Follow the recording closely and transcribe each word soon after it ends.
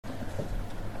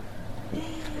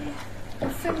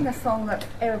We'll sing a song that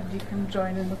everybody can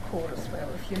join in the chorus. Well,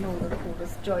 if you know the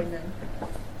chorus, join in.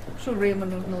 I'm sure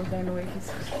Raymond will know it anyway. He's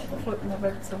floating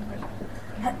about somewhere.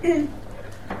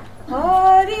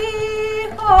 Hari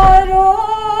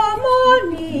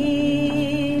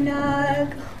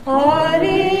Haramaninak,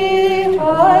 Hari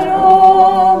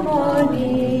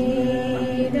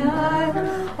Haramaninak,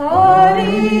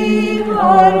 Hari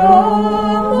Haramaninak,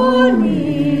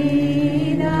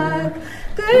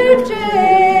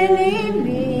 Gurjeni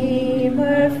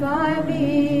Mimer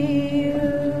Famiu,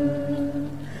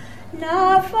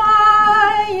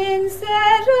 Nafayin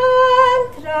Seran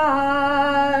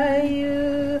Trayu,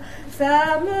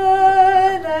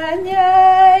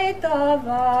 Samuranyay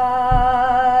Tavahar,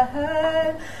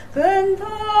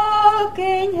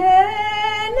 Guntokin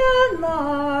Henan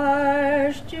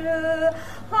Marstu,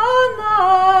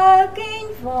 Hanakin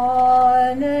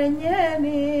Vanen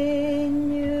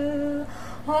Yeminu,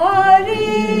 Hari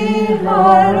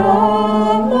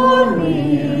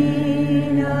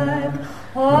Haramaninak,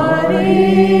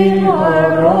 Hari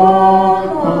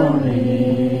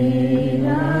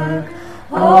Haramaninak,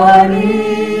 Hari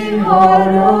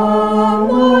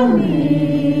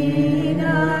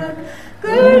Haramaninak,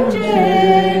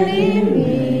 Gurjeni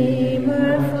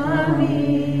Mimer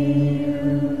Famiu,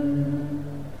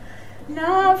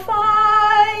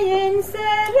 Nafayin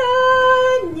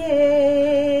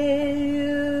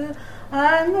Seranyeyu,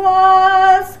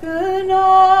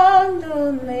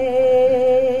 Anglaskunandun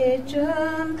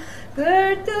Lechum,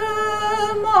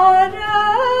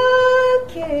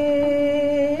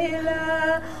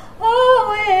 Gurtumarakela,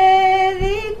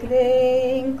 Oeri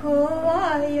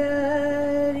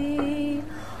Grinkuayari,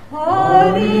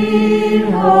 Hari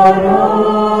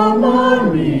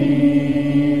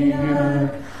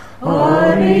Haramaninak,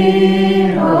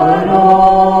 Hari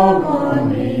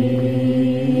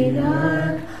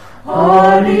Haramaninak,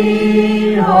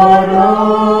 Hari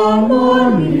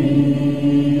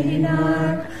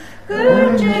Haramaninak,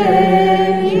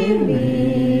 Gurjeni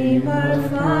Mimer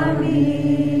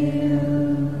Famiu,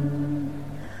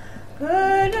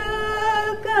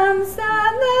 Gurukam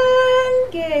Sam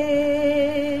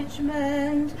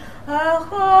engagement, a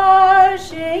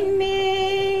harshing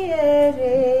me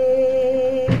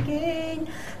erekin,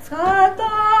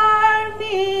 Skatar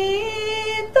mi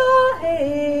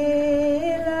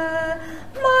tohela,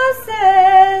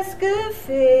 Mases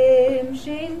gufim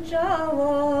shin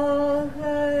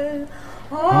jawahel,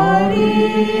 Hari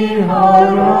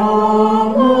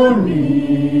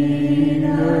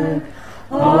Haramaninak,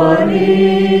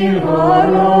 Hari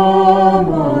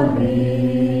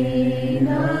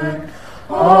Haramaninak,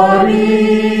 Hari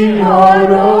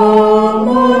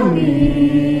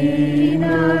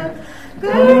Haramaninak,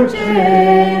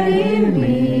 Gurjeni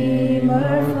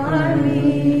Mimer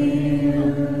Famiu,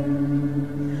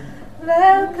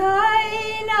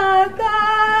 Velkaina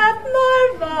gat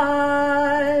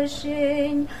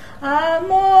marvashin,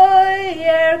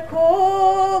 Amoyer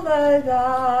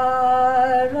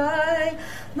kolagarai,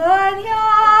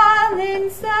 Maryanin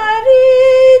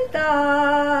saritakal,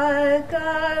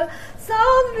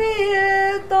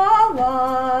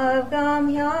 Samvitavagam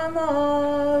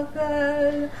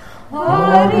yamakal,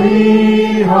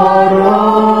 Hari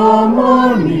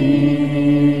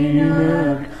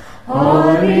Haramaninak,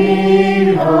 Hari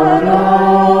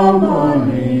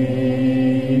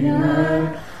Haramaninak,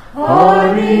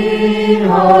 Hari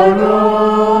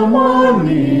Haramaninak,